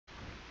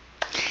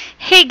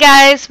Hey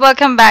guys,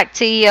 welcome back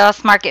to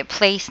EOS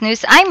Marketplace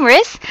News. I'm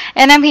Riz,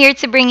 and I'm here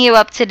to bring you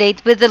up to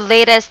date with the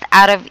latest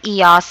out of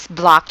EOS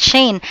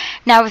blockchain.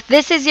 Now, if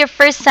this is your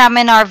first time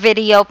in our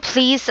video,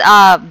 please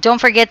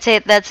don't forget to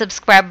hit that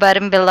subscribe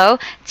button below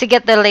to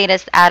get the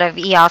latest out of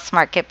EOS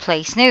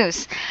Marketplace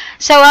News.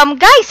 So,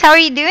 guys, how are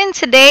you doing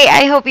today?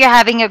 I hope you're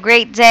having a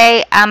great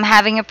day. I'm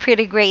having a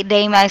pretty great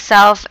day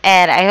myself,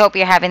 and I hope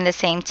you're having the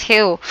same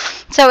too.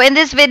 So, in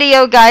this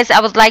video, guys, I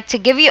would like to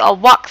give you a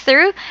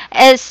walkthrough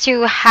as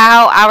to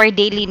how our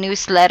daily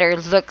newsletter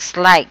looks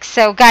like.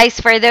 So guys,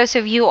 for those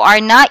of you who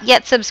are not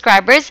yet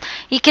subscribers,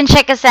 you can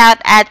check us out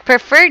at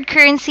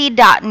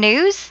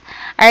PreferredCurrency.News.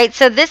 Alright,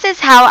 so this is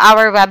how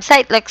our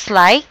website looks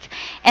like,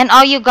 and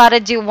all you gotta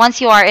do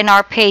once you are in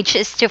our page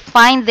is to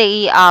find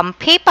the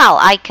PayPal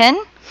icon,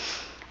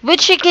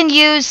 which you can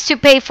use to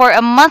pay for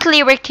a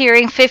monthly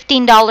recurring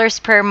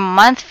 $15 per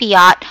month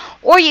fiat,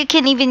 or you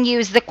can even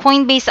use the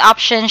Coinbase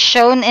option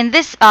shown in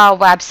this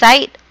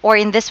website or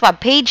in this web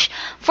page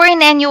for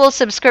an annual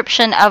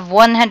subscription of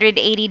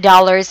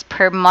 $180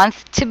 per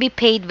month to be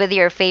paid with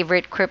your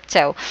favorite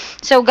crypto.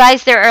 So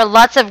guys, there are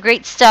lots of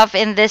great stuff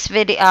in this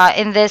video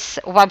in this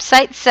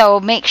website, so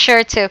make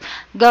sure to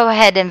go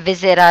ahead and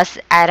visit us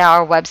at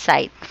our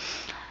website.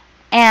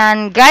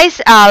 And guys,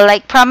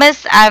 like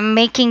promised, I'm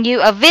making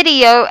you a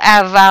video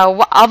of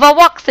a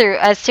walkthrough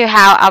as to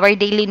how our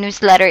daily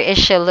newsletter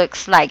issue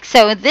looks like.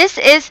 So this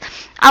is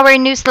our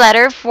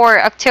newsletter for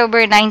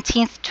October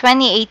 19th,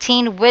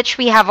 2018, which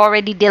we have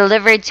already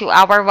delivered to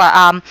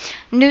our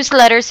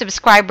newsletter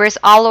subscribers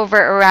all over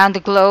around the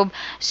globe.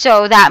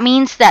 So that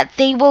means that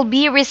they will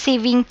be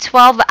receiving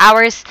 12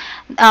 hours,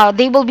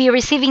 they will be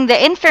receiving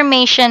the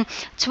information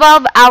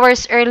 12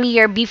 hours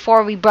earlier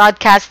before we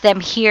broadcast them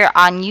here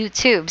on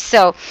YouTube.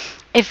 So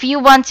if you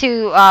want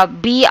to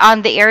be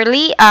on the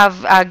early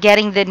of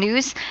getting the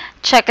news,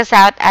 check us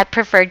out at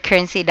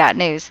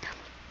PreferredCurrency.News.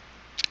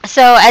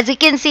 So as you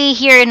can see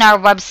here in our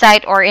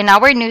website or in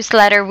our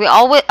newsletter, we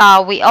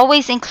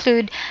always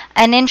include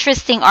an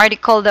interesting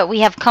article that we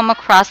have come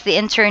across the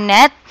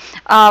internet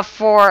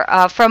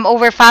from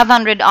over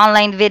 500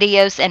 online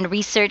videos and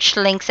research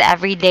links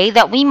every day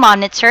that we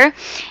monitor,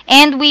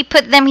 and we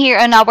put them here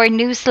on our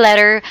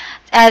newsletter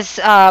as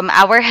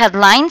our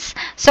headlines.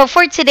 So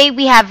for today,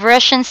 we have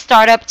Russian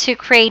startup to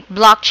create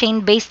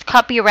blockchain-based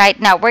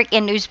copyright network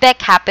in Uzbek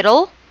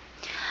capital.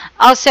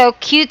 Also,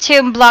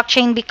 Qtum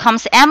blockchain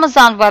becomes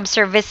Amazon Web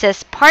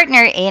Services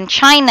partner in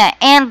China.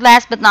 And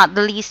last but not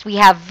the least, we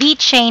have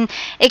VeChain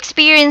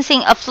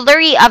experiencing a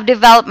flurry of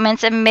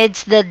developments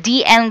amidst the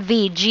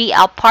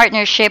DNVGL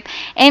partnership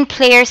and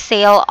player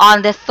sale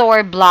on the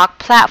Thor block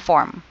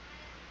platform.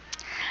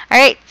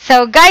 Alright,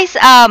 so guys,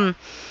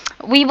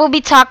 we will be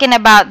talking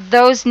about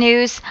those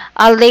news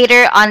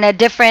later on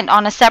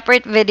a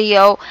separate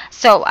video.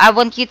 So I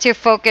want you to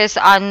focus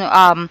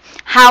on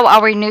how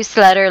our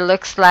newsletter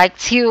looks like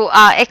to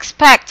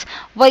expect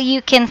what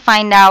you can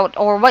find out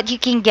or what you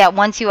can get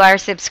once you are a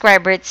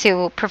subscriber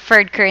to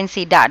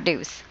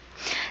PreferredCurrency.News.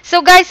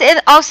 So guys,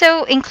 it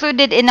also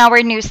included in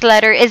our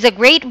newsletter is a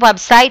great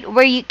website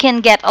where you can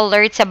get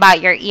alerts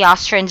about your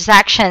EOS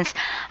transactions.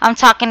 I'm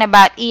talking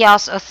about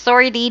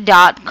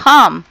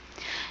EOSauthority.com.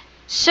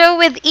 So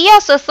with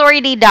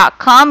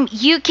EOSauthority.com,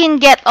 you can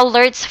get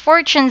alerts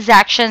for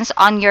transactions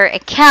on your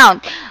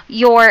account.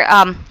 You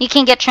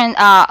can get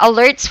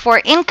alerts for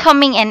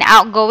incoming and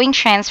outgoing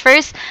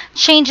transfers,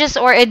 changes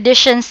or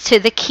additions to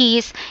the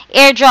keys,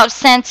 airdrops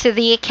sent to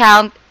the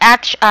account,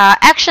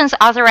 actions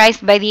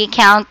authorized by the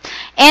account,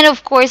 and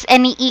of course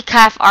any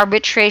eCAF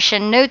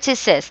arbitration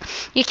notices.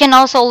 You can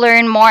also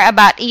learn more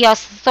about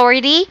EOS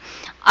Authority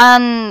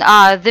on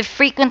the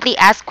frequently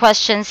asked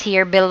questions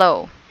here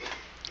below.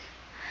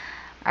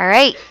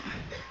 Alright,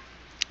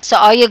 so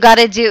all you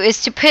gotta do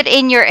is to put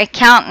in your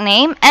account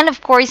name and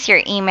of course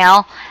your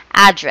email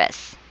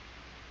address.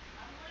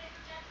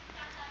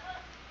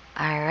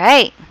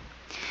 Alright,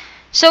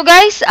 so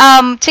guys,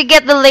 to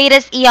get the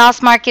latest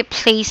EOS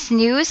Marketplace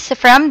news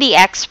from the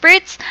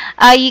experts,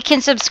 you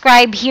can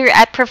subscribe here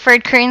at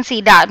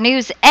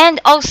PreferredCurrency.News, and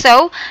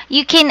also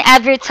you can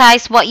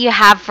advertise what you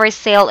have for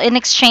sale in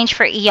exchange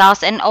for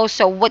EOS and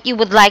also what you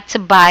would like to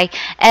buy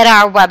at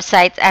our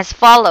website as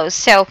follows.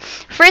 So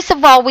first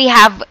of all, we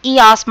have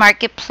EOS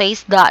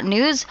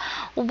Marketplace.News,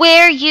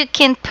 where you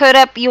can put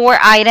up your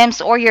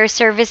items or your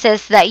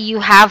services that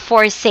you have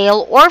for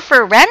sale or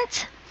for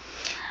rent,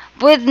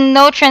 with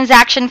no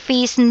transaction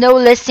fees, no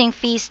listing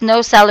fees,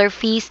 no seller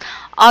fees.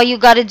 All you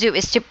gotta do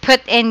is to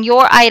put in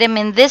your item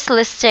in this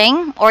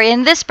listing or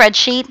in this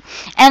spreadsheet,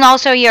 and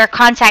also your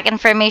contact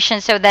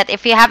information, so that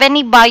if you have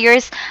any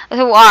buyers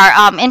who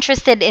are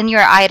interested in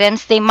your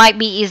items, they might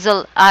be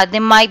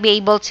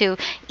able to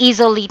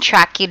easily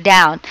track you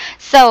down.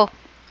 So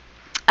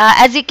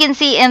as you can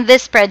see in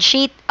this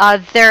spreadsheet,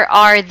 there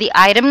are the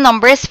item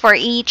numbers for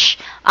each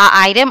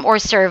item or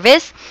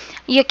service.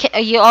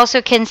 You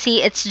also can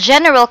see its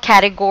general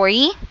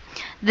category,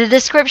 the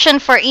description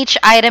for each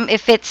item,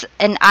 if it's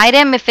an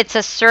item, if it's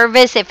a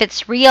service, if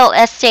it's real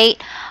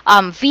estate,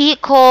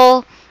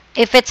 vehicle,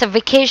 if it's a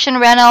vacation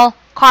rental,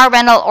 car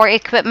rental or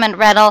equipment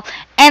rental,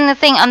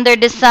 anything under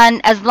the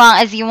sun. As long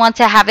as you want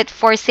to have it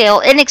for sale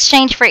in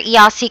exchange for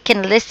EOS, you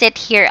can list it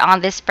here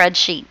on this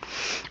spreadsheet.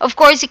 Of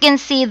course, you can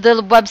see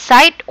the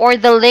website or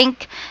the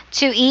link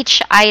to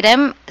each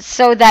item,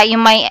 so that you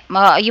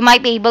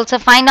might be able to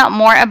find out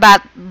more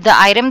about the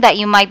item that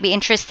you might be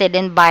interested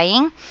in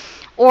buying,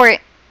 or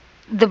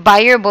the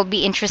buyer will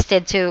be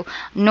interested to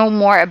know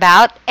more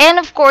about, and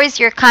of course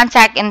your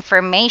contact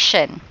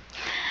information.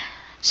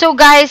 So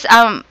guys,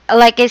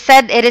 like I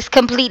said, it is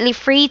completely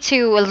free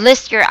to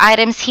list your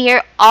items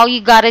here. All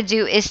you gotta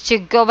do is to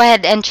go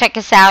ahead and check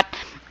us out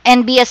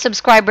and be a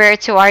subscriber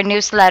to our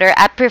newsletter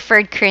at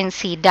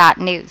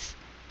PreferredCurrency.News.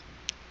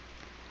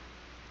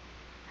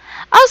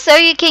 Also,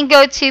 you can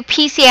go to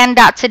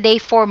pcn.today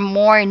for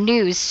more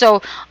news.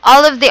 So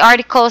all of the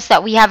articles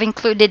that we have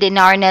included in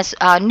our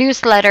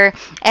newsletter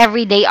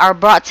every day are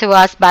brought to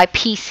us by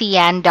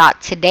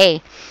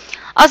pcn.today.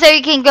 Also,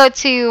 you can go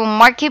to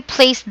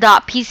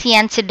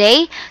marketplace.pcn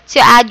today to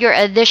add your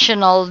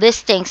additional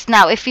listings.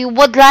 Now, if you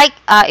would like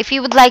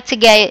to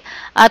gain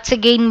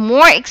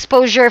more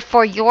exposure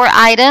for your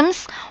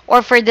items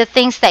or for the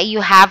things that you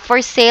have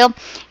for sale,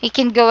 you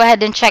can go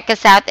ahead and check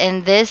us out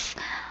in this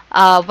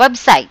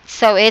website.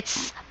 So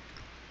it's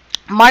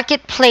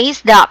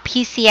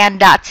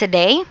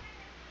marketplace.pcn.today.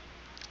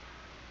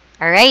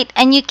 All right,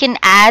 and you can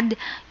add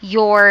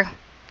your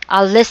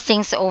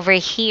listings over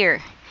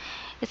here.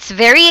 It's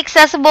very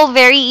accessible,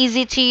 very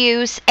easy to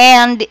use,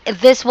 and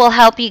this will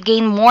help you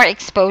gain more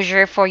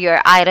exposure for your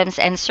items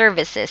and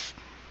services.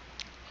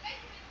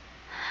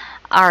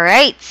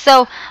 Alright,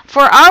 so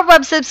for our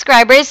web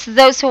subscribers,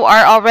 those who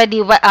are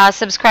already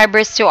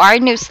subscribers to our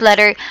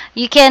newsletter,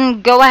 you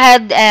can go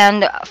ahead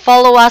and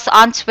follow us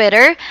on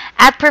Twitter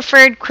at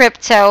Preferred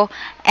Crypto,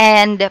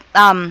 and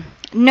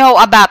know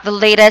about the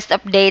latest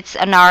updates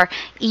on our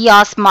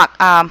EOS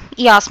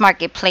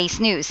Marketplace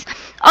news.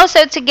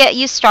 Also, to get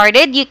you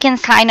started, you can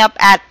sign up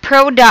at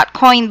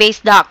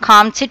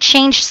pro.coinbase.com to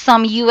change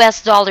some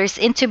US dollars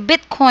into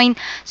Bitcoin,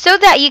 so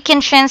that you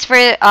can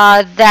transfer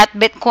that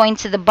Bitcoin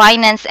to the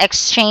Binance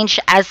exchange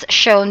as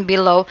shown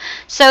below,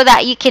 so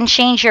that you can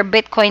change your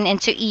Bitcoin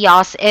into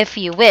EOS if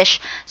you wish.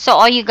 So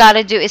all you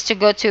gotta do is to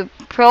go to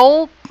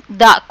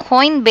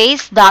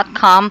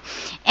pro.coinbase.com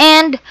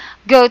and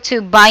go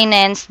to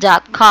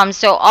Binance.com.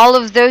 So all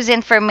of those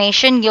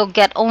information you'll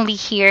get only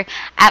here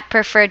at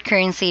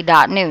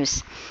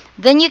PreferredCurrency.News.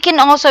 Then you can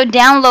also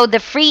download the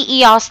free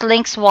EOS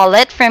Links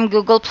wallet from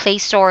Google Play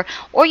Store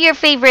or your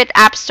favorite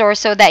app store,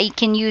 so that you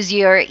can use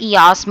your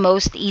EOS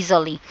most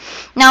easily.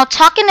 Now,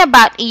 talking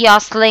about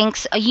EOS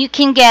Links, you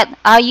can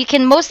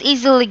most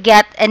easily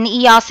get an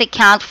EOS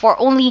account for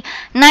only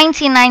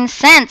 99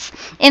 cents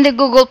in the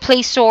Google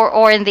Play Store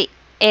or in the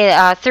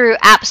through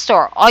App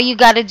Store. All you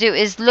gotta do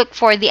is look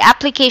for the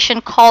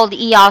application called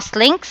EOS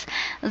Links.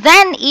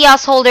 Then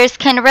EOS holders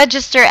can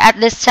register at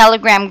this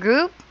Telegram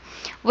group,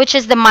 which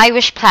is the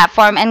MyWish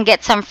platform, and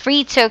get some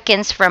free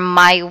tokens from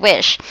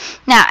MyWish.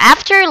 Now,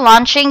 after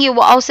launching, you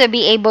will also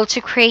be able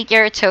to create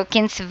your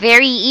tokens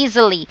very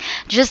easily.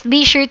 Just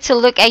be sure to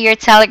look at your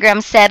Telegram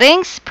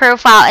settings,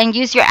 profile, and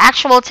use your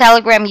actual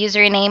Telegram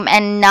username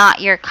and not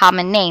your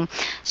common name.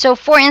 So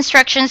for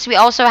instructions, we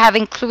also have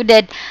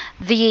included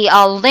the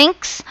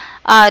links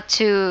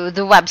to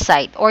the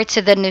website or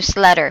to the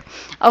newsletter.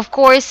 Of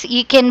course,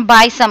 you can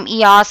buy some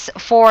EOS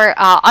for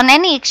on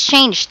any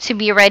exchange to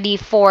be ready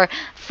for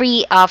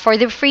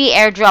the free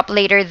airdrop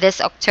later this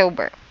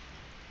October.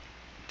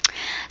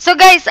 So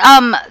guys,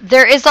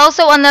 there is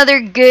also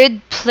another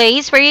good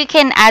place where you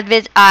can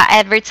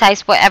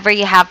advertise whatever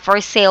you have for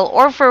sale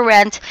or for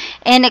rent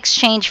in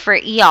exchange for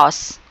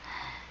EOS.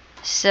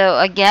 So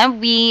again,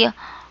 we are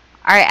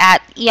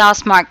at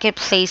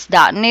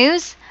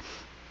eosmarketplace.news.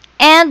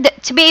 And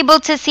to be able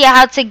to see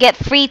how to get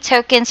free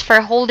tokens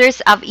for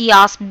holders of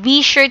EOS,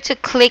 be sure to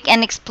click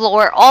and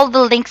explore all the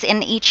links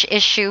in each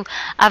issue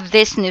of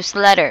this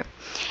newsletter.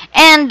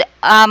 And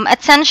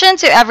attention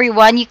to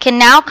everyone, you can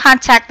now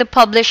contact the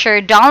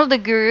publisher, Donald the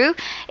Guru,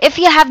 if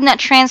you have not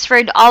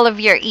transferred all of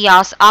your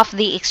EOS off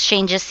the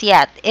exchanges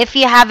yet. If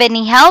you have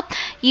any help,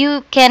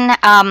 you can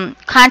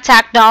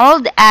contact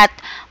Donald at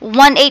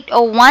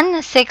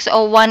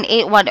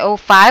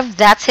 1-801-601-8105.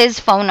 That's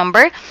his phone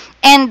number.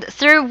 And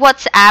through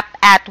WhatsApp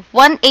at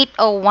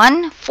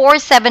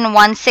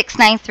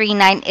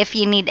 1-801-471-6939 if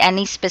you need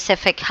any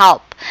specific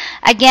help.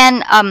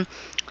 Again,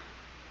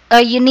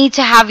 you need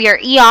to have your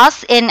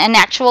EOS in an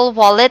actual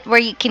wallet where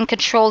you can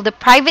control the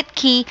private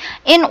key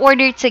in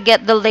order to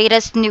get the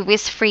latest,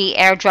 newest free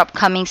airdrop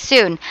coming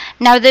soon.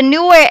 Now, the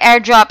newer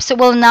airdrops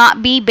will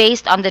not be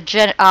based on the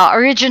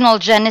original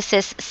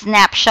Genesis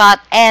snapshot,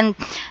 and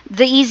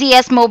the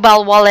easiest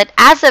mobile wallet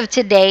as of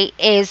today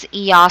is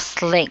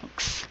EOS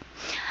Links.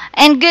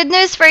 And good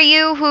news for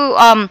you who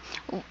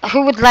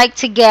would like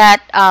to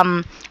get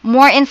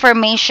more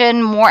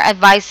information, more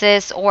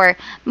advices, or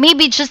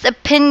maybe just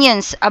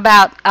opinions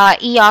about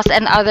EOS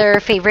and other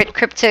favorite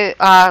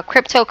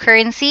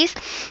cryptocurrencies.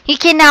 You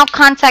can now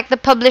contact the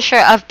publisher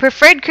of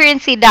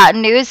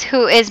PreferredCurrency.News,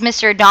 who is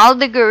Mr. Donald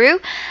the Guru,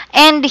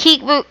 and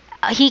he will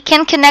he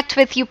can connect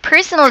with you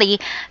personally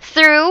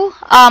through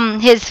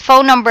his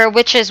phone number,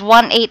 which is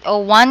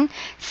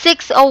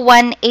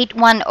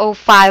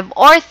 1-801-601-8105,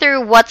 or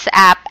through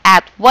WhatsApp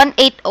at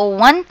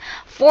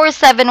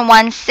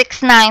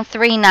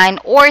 1-801-471-6939,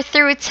 or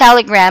through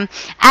Telegram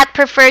at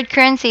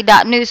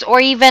PreferredCurrency.News,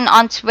 or even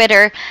on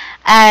Twitter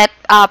at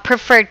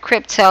Preferred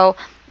Crypto.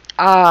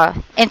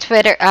 In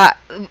Twitter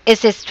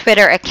is his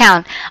Twitter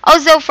account.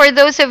 Also, for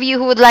those of you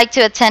who would like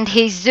to attend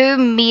his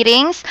Zoom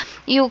meetings,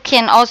 you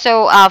can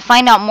also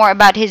find out more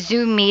about his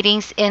Zoom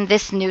meetings in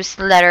this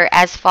newsletter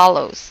as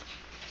follows.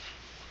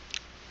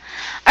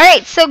 All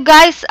right, so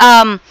guys,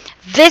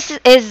 this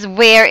is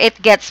where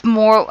it gets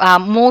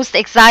most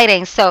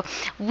exciting. So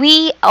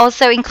we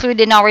also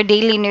include in our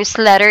daily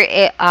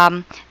newsletter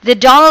the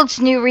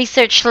Donald's new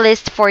research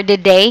list for the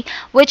day,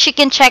 which you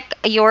can check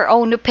your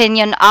own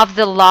opinion of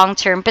the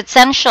long-term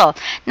potential.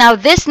 Now,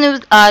 this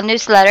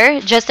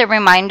newsletter, just a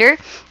reminder,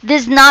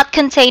 does not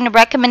contain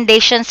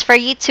recommendations for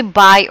you to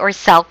buy or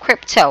sell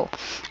crypto.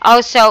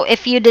 Also,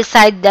 if you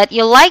decide that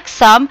you like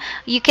some,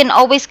 you can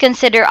always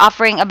consider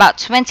offering about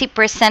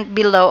 20%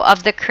 below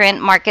of the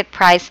current market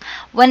price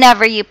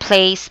whenever you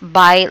place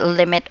buy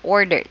limit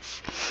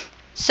orders.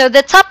 So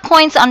the top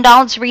coins on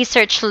Donald's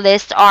research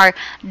list are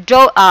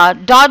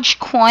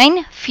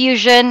Dogecoin,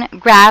 Fusion,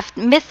 Graph,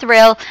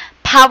 Mithril,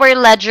 Power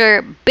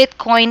Ledger,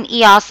 Bitcoin,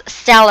 EOS,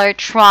 Stellar,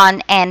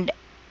 Tron, and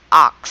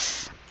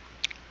Ox.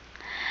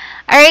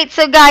 Alright,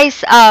 so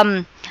guys,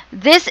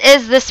 this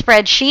is the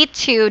spreadsheet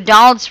to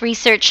Donald's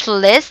research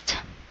list.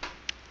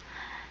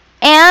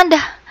 And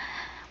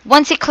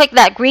once you click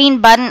that green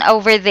button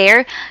over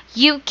there,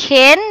 you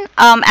can,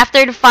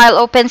 after the file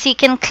opens, you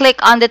can click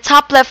on the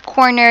top left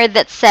corner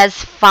that says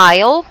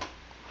File.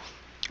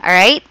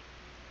 Alright,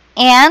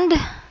 and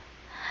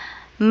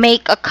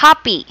make a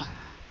copy.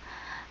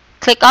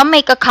 Click on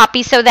Make a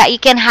Copy so that you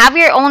can have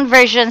your own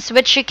versions,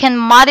 which you can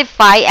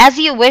modify as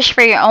you wish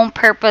for your own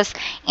purpose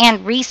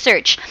and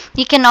research.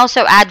 You can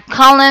also add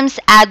columns,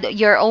 add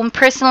your own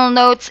personal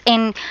notes,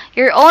 and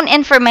your own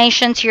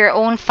information to your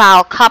own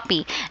file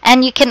copy.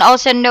 And you can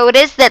also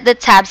notice that the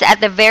tabs at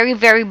the very,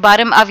 very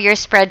bottom of your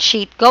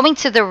spreadsheet going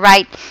to the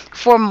right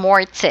for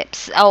more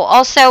tips. Oh,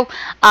 also,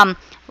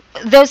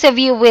 those of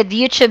you with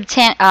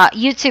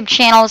YouTube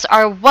channels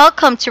are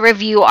welcome to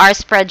review our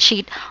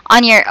spreadsheet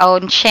on your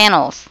own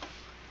channels.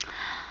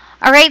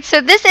 Alright, so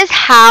this is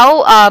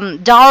how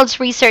Donald's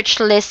research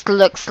list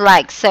looks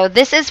like. So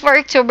this is for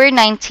October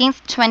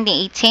 19th,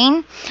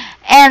 2018.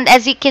 And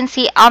as you can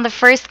see on the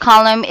first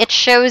column, it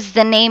shows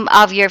the name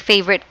of your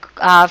favorite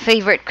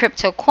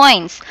crypto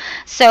coins.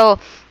 So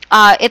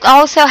it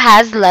also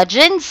has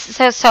legends.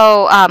 So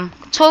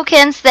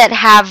tokens that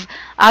have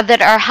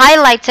that are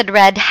highlighted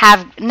red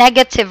have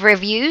negative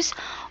reviews.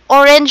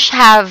 Orange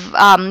have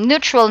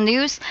neutral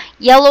news,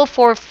 yellow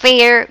for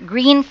fair,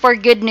 green for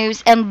good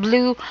news, and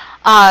blue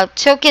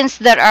tokens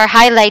that are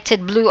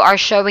highlighted blue are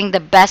showing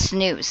the best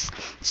news.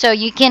 So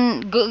you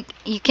can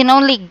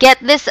only get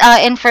this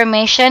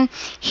information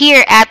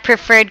here at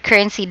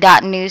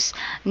PreferredCurrency.News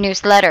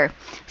newsletter.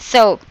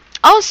 So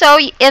also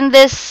in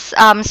this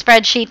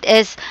spreadsheet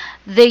is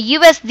the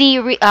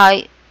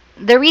USD.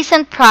 The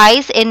recent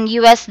price in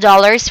US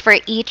dollars for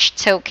each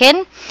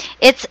token,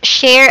 its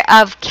share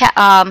of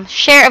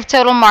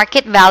total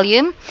market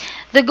value,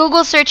 the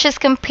Google searches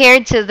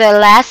compared to the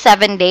last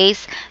 7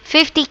 days,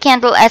 50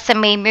 candle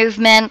SMA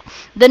movement,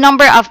 the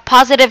number of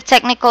positive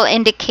technical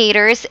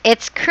indicators,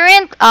 its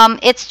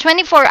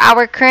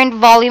 24-hour current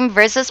volume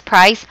versus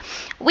price,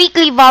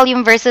 weekly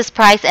volume versus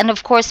price, and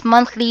of course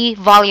monthly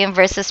volume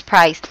versus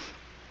price.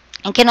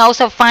 You can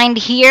also find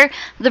here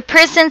the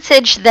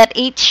percentage that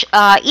each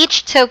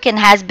token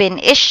has been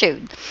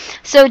issued.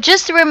 So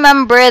just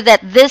remember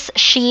that this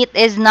sheet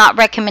is not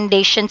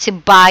recommendation to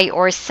buy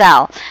or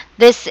sell.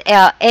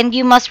 And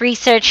you must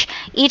research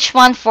each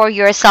one for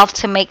yourself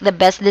to make the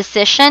best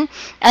decision.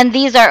 And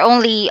these are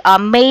only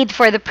made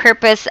for the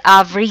purpose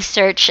of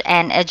research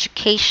and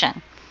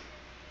education.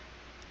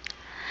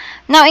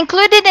 Now,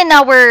 included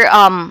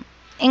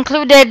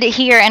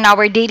here in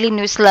our daily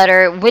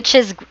newsletter, which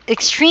is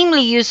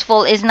extremely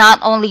useful, is not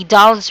only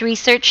Donald's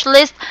research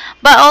list,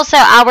 but also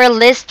our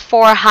list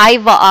for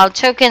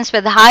tokens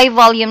with high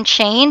volume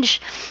change,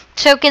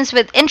 tokens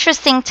with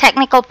interesting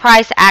technical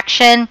price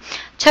action,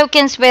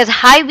 tokens with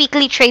high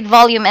weekly trade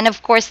volume, and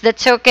of course the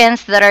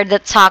tokens that are the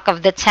talk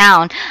of the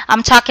town.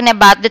 I'm talking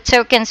about the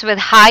tokens with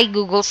high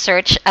Google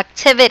search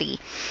activity.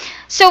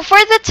 So for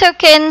the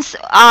tokens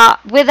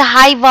with a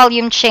high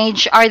volume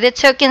change are the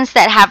tokens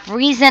that have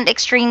recent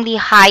extremely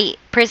high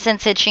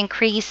percentage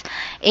increase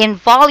in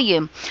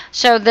volume.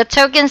 So the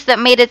tokens that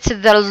made it to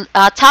the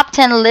top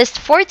 10 list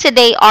for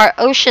today are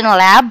Ocean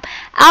Lab,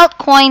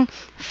 Altcoin,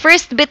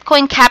 First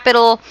Bitcoin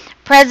Capital,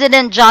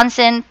 President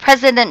Johnson,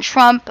 President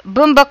Trump,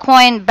 Boomba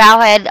Coin,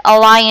 Bowhead,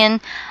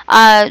 Allian,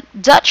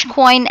 Dutch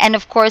Coin, and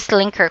of course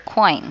Linker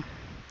Coin.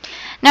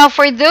 Now,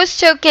 for those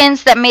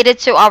tokens that made it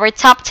to our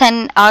top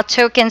 10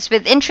 tokens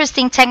with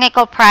interesting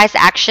technical price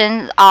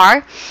action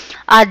are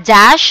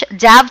Dash,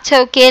 DAV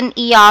token,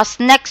 EOS,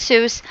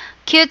 Nexus,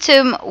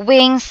 Qtum,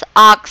 Wings,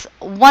 Ox,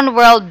 One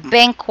World,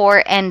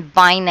 Bancor, and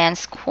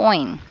Binance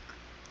Coin.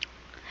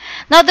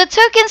 Now, the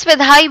tokens with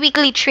high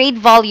weekly trade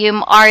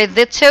volume are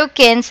the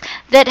tokens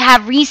that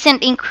have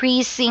recent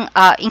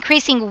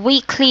increasing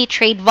weekly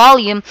trade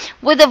volume,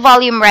 with the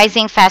volume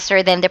rising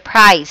faster than the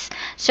price.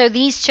 So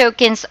these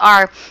tokens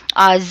are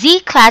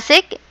Z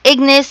Classic,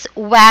 Ignis,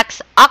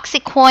 Wax,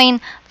 Oxycoin,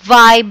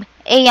 Vibe,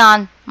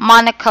 Aeon,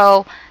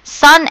 Monaco,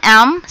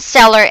 SunM,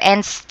 Stellar,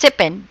 and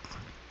Stipend.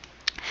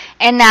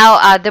 And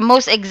now the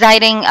most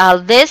exciting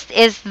list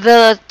is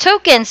the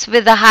tokens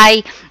with the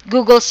high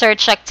Google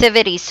search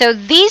activity. So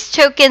these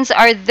tokens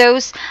are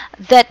those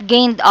that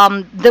gained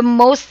the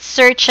most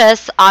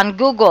searches on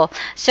Google.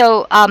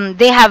 So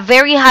they have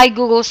very high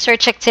Google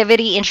search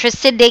activity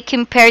interested day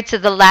compared to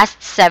the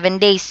last 7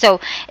 days. So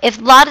if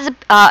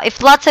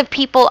lots of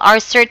people are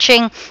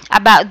searching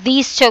about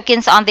these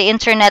tokens on the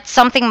internet,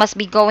 something must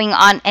be going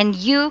on, and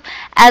you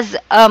as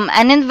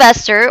an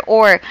investor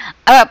or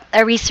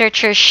a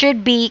researcher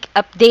should be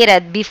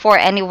updated before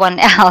anyone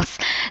else.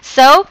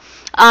 So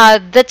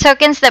the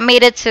tokens that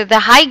made it to the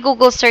high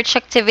Google search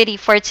activity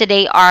for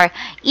today are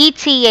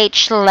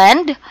ETH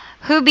Lend,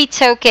 Huobi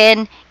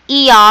Token,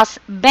 EOS,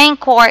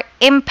 Bancor,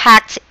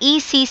 Impact,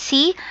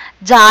 ECC,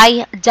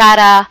 DAI,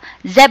 Data,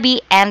 Zebi,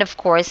 and of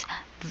course,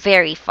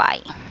 Verify.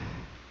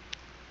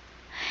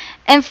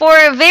 And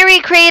for very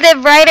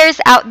creative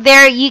writers out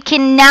there, you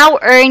can now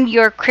earn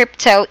your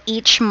crypto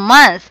each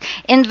month.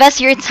 Invest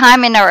your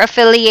time in our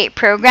affiliate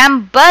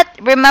program, but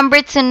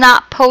remember to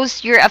not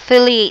post your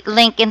affiliate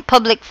link in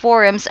public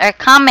forums or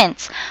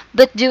comments,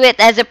 but do it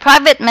as a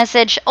private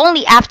message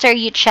only after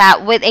you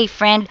chat with a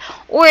friend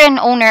or an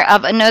owner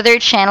of another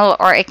channel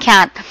or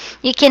account.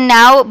 You can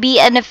now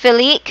be an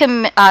affiliate.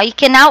 You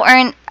can now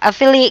earn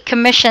affiliate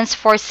commissions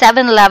for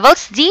 7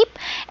 levels deep,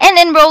 and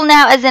enroll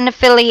now as an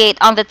affiliate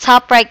on the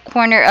top right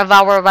corner of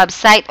our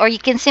website, or you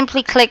can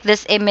simply click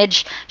this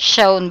image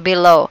shown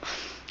below.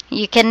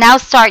 You can now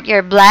start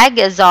your blog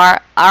as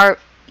our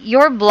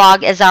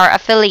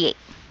affiliate.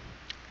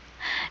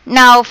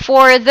 Now,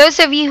 for those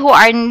of you who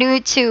are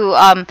new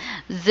to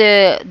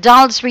the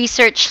Donald's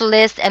research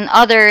list and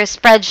other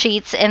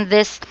spreadsheets in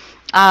this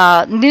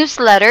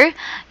newsletter,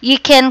 you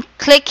can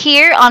click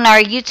here on our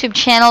YouTube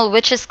channel,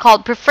 which is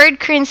called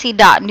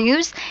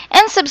PreferredCurrency.News,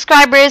 and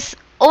subscribers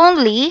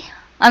only,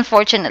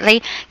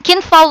 unfortunately,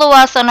 can follow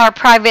us on our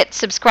private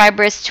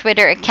subscribers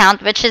Twitter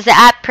account, which is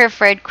at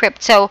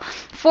PreferredCrypto,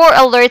 for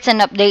alerts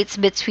and updates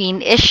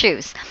between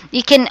issues.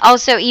 You can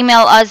also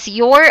email us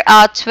your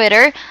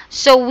Twitter,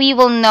 so we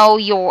will know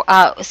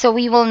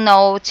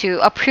to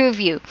approve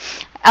you.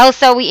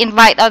 Also, we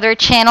invite other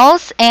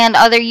channels and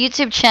other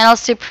YouTube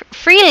channels to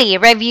freely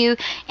review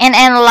and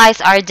analyze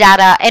our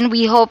data, and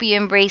we hope you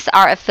embrace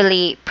our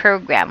affiliate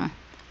program.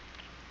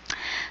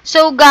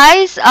 So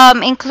guys,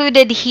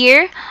 included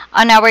here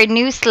on our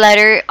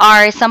newsletter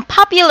are some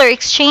popular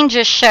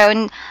exchanges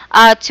shown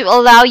to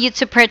allow you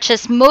to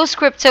purchase most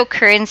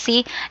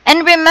cryptocurrency.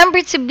 And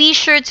remember to be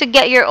sure to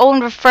get your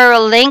own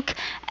referral link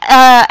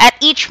at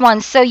each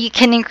one, so you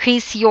can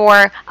increase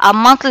your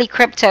monthly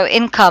crypto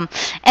income.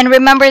 And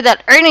remember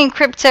that earning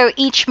crypto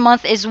each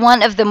month is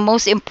one of the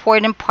most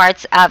important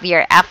parts of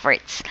your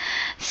efforts.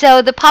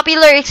 So the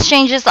popular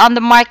exchanges on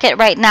the market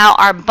right now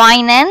are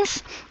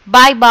Binance,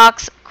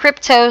 Buybox,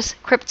 Cryptos,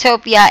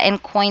 Cryptopia,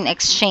 and Coin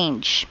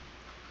Exchange.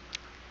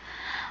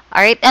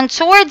 Alright, and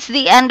towards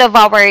the end of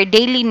our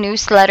daily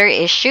newsletter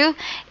issue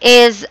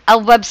is a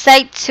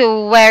website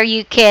to where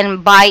you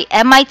can buy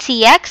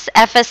MITX,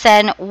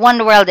 FSN,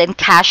 One World, and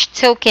Cash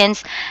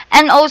tokens.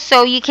 And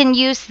also you can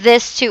use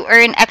this to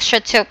earn extra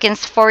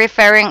tokens for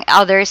referring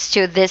others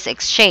to this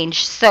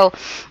exchange. So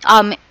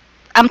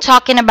I'm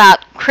talking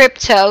about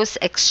Cryptos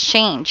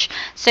Exchange.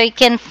 So you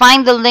can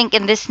find the link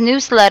in this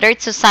newsletter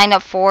to sign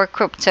up for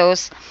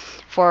Cryptos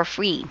for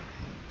free.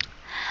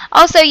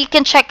 Also, you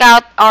can check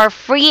out our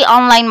free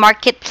online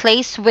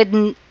marketplace,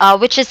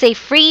 which is a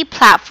free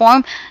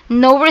platform.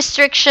 No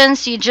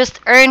restrictions, you just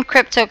earn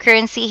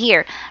cryptocurrency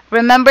here.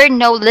 Remember,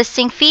 no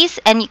listing fees,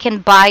 and you can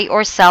buy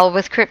or sell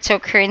with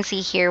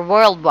cryptocurrency here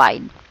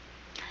worldwide.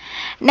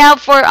 Now,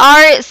 for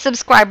our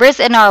subscribers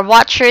and our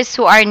watchers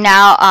who are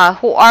now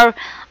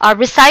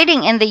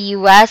residing in the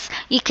US,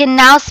 you can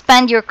now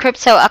spend your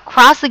crypto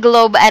across the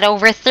globe at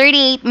over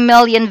 38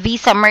 million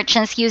Visa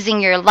merchants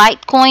using your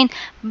Litecoin,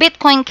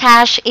 Bitcoin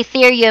Cash,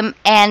 Ethereum,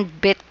 and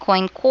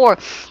Bitcoin Core.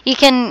 You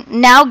can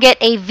now get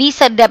a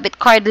Visa debit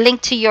card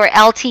linked to your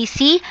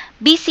LTC,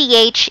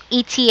 BCH,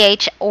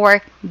 ETH,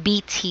 or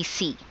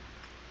BTC.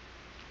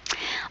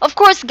 Of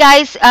course,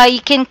 guys,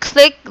 you can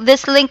click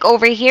this link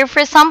over here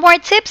for some more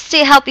tips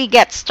to help you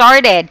get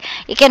started.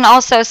 You can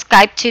also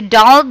Skype to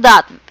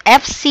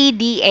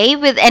Donald.fcda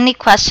with any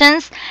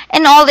questions,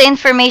 and all the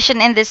information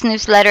in this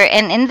newsletter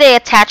and in the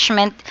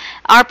attachment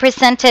are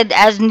presented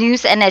as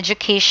news and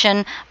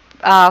education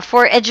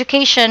for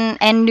education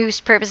and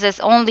news purposes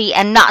only,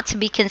 and not to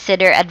be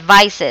considered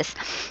advices.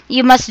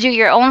 You must do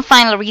your own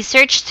final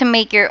research to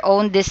make your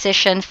own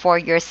decision for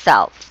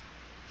yourself.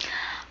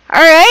 All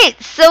right,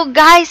 so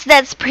guys,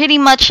 that's pretty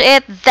much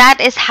it.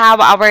 That is how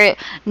our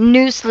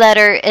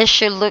newsletter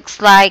issue looks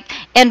like.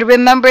 And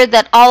remember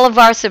that all of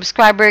our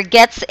subscriber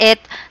gets it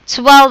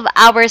 12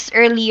 hours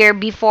earlier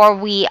before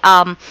we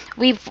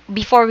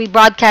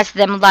broadcast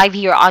them live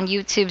here on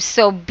YouTube.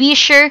 So be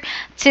sure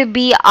to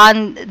be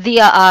on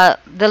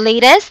the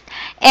latest.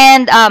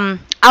 And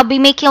I'll be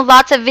making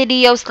lots of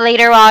videos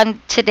later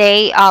on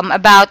today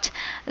about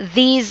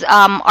these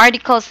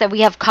articles that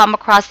we have come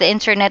across the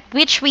internet,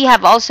 which we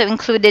have also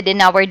included in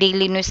our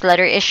daily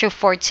newsletter issue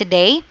for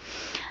today.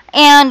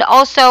 And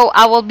also,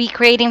 I will be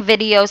creating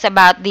videos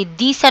about the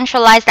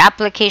decentralized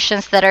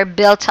applications that are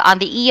built on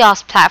the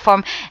EOS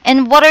platform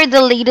and what are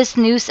the latest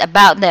news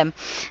about them.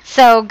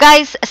 So,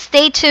 guys,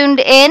 stay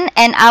tuned in,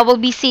 and I will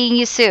be seeing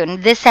you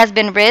soon. This has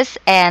been Riz,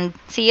 and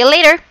see you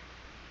later.